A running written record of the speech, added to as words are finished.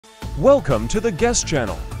Welcome to the Guest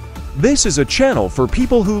Channel. This is a channel for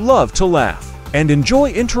people who love to laugh and enjoy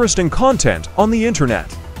interesting content on the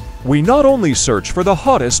internet. We not only search for the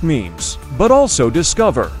hottest memes, but also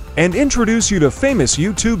discover and introduce you to famous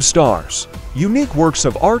YouTube stars, unique works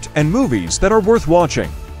of art and movies that are worth watching.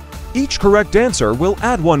 Each correct answer will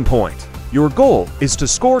add 1 point. Your goal is to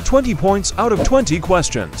score 20 points out of 20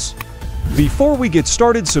 questions. Before we get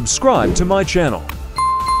started, subscribe to my channel.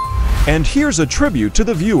 And here's a tribute to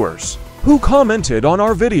the viewers who commented on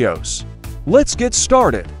our videos. Let's get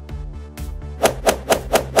started.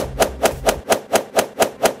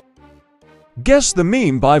 Guess the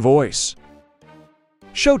meme by voice.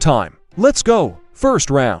 Showtime. Let's go. First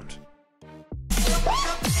round.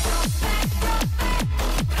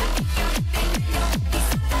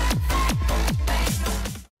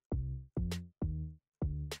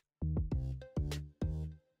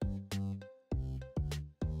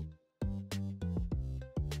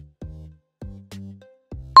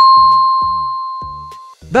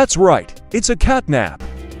 That's right, it's a CatNap.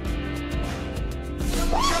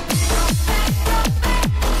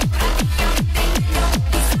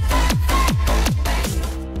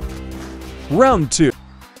 Round 2.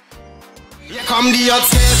 Here come the hot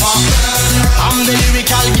stepper. I'm the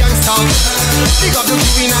lyrical gangster. Big up the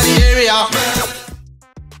crew in the area.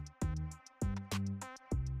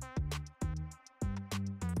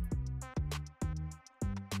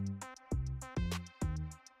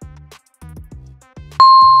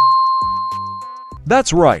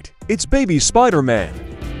 That's right, it's Baby Spider-Man.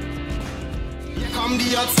 Here come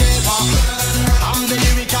the hot stepper. I'm the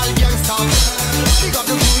lyrical gangster. Big up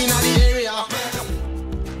the crew in the area.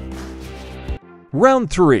 Round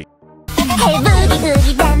 3. Hey boogie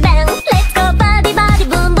oogie bang bang, let's go body body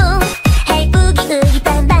boom boom. Hey boogie oogie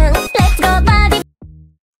bang bang, let's go body.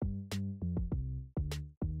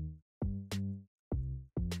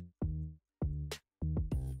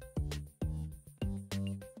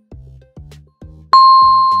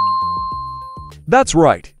 That's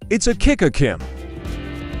right, it's a Kick-a-Kim. Hey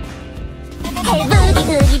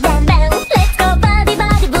boogie oogie bang bang, let's go body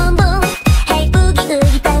body boom boom. Hey boogie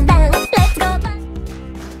oogie bang bang, let's go body.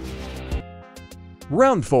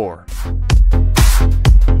 Round 4.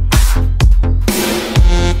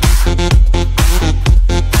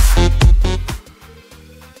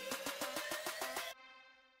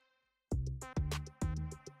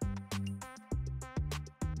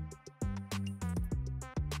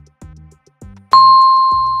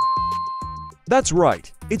 That's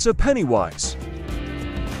right, it's a Pennywise.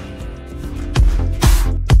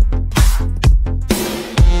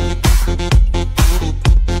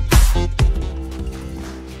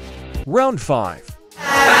 Round 5.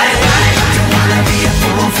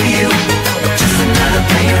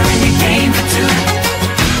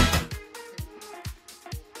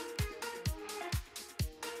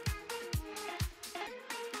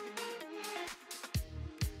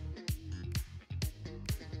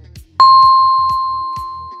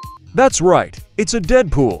 That's right, it's a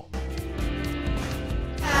Deadpool.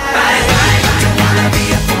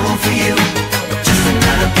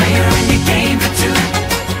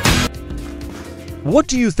 What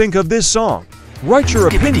do you think of this song? Write your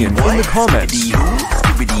opinion in the comments.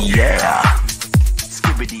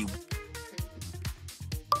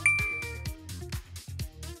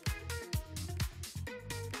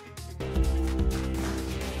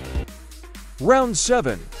 Round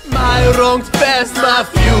 7. My wrongs past my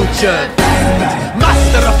future.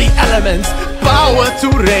 Master of the elements, power to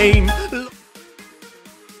reign.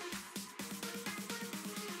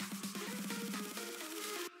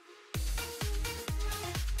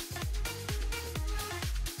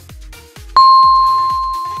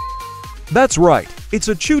 That's right, it's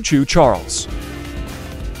a Choo Choo Charles.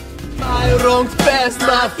 My wrongs past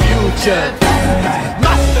my future.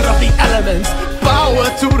 Master of the elements, power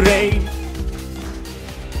to reign.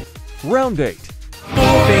 Round 8.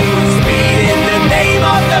 Moving with speed in the name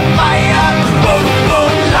of the fire. Boom,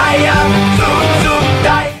 boom, liar. Zoom, zoom,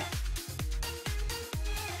 die.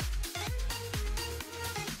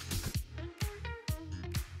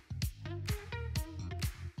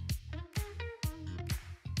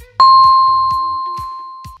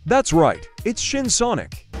 That's right, it's Shin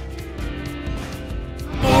Sonic.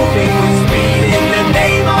 Moving with speed in the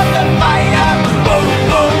name of the fire. Boom,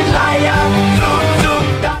 boom, liar. Zoom, zoom,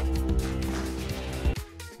 die.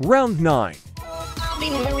 Round 9.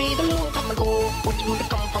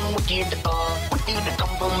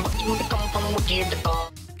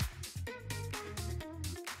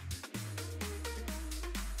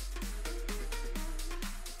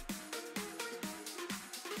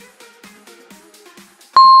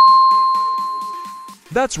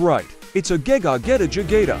 That's right, it's a Gega Geta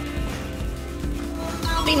Jagata.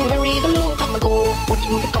 I've been married a long time ago. Where did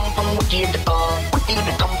you come from? Where did you go? Where did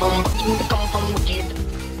you come from? Where did you come from? Where did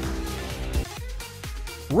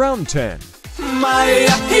you... Round 10.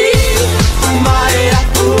 Maya he, Maya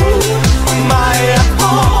ooh, Maya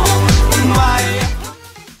oh, Maya.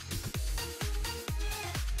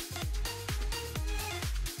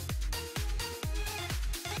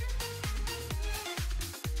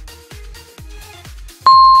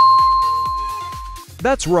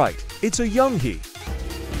 That's right, it's a young he.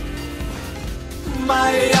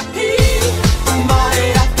 Maya he,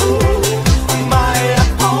 Maya ooh, Maya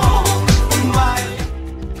oh, Maya.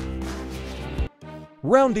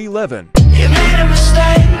 Round 11. You made a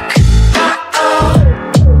mistake.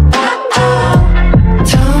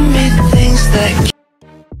 Tell me things that.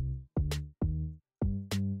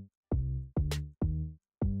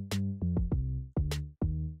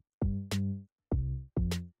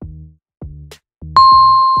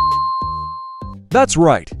 That's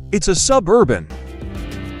right, it's a suburban.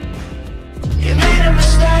 You made a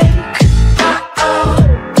mistake.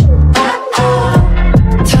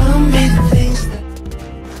 Tell me things that.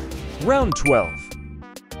 Round 12.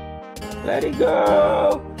 Let it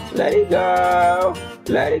go, let it go,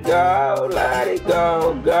 let it go, let it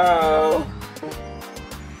go, go.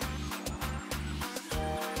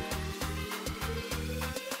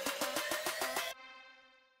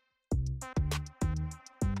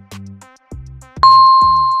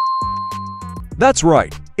 That's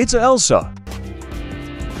right, it's Elsa.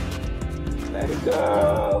 Let it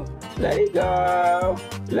go, let it go,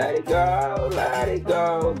 let it go, let it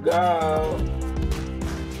go, go.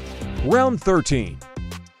 Round 13.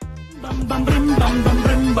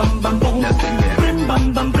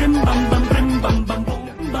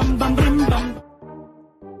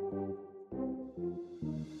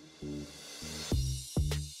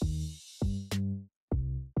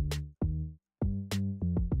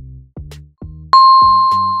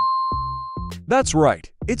 That's right,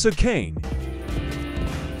 it's a cane.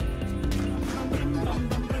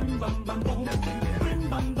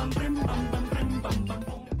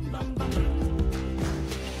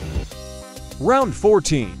 Round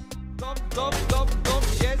 14.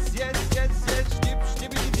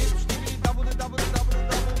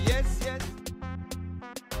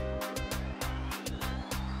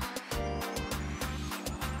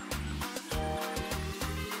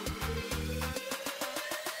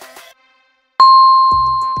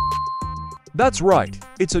 That's right,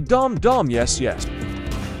 it's a dom dom, yes yes.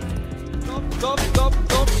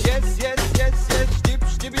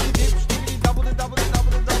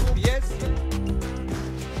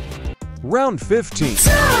 Round 15.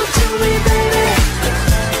 Talk to me, baby.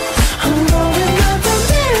 I'm going up on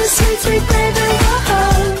this, sweet, sweet baby.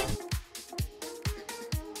 Whoa.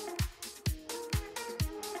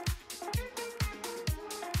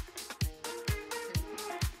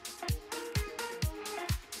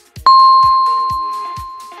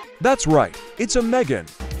 That's right, it's a Megan.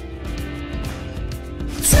 Talk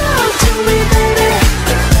to me, baby.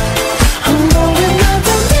 I'm going up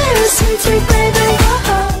on this, sweet, sweet baby.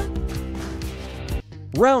 Whoa.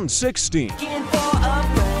 Round 16.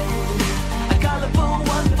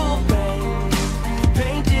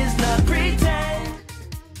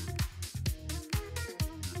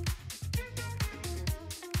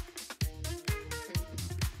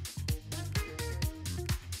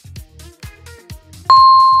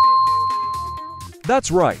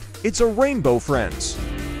 That's right, it's a rainbow, friends.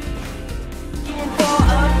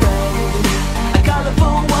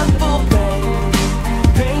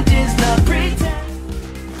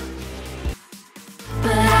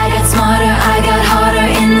 But I got smarter, I got harder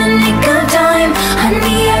in the nick of time.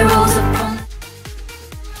 Honey, I rose upon.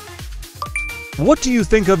 What do you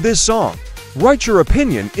think of this song? Write your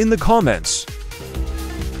opinion in the comments.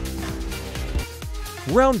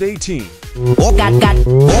 Round 18.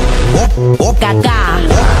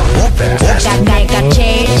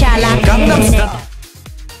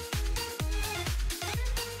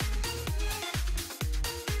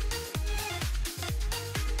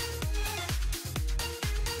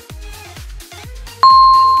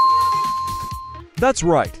 That's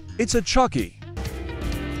right, it's a Chucky.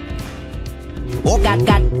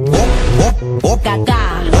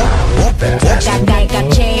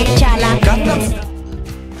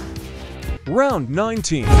 Round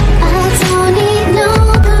 19. I don't need no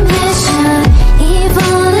permission.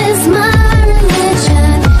 Evil is my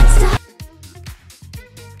religion.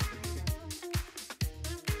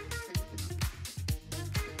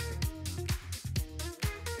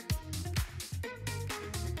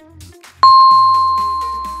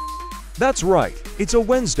 Stop. That's right, it's a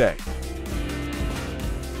Wednesday.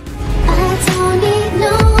 I don't need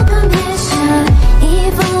no permission.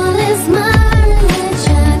 Evil is my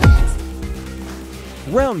religion.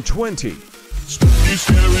 Round 20. Spooky,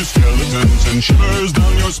 scary skeletons and shivers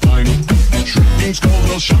down your spine. Shrieking skulls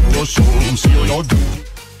will shock your soul, seal your doom.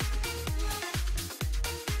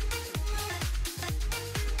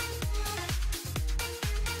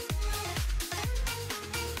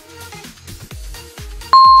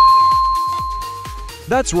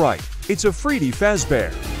 That's right, it's a Freddy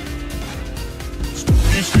Fazbear.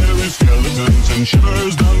 Spooky, scary skeletons and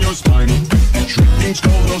shivers down your spine. Shrieking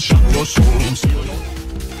skulls will shock your soul, seal your doom.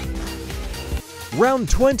 Round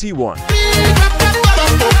 21.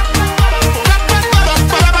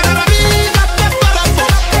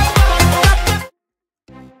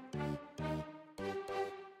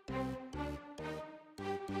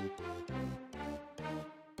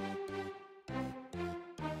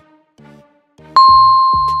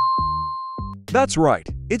 That's right,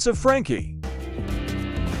 it's a Frankie.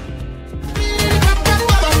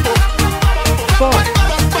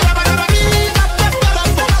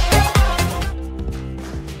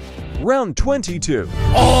 5. Round 22.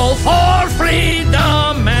 All for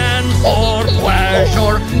freedom and for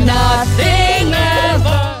pleasure, nothing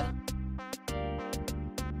ever.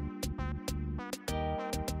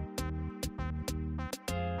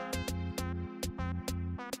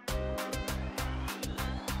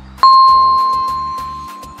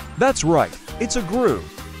 That's right, it's a Gru.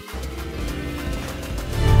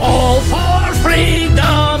 All for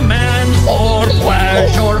freedom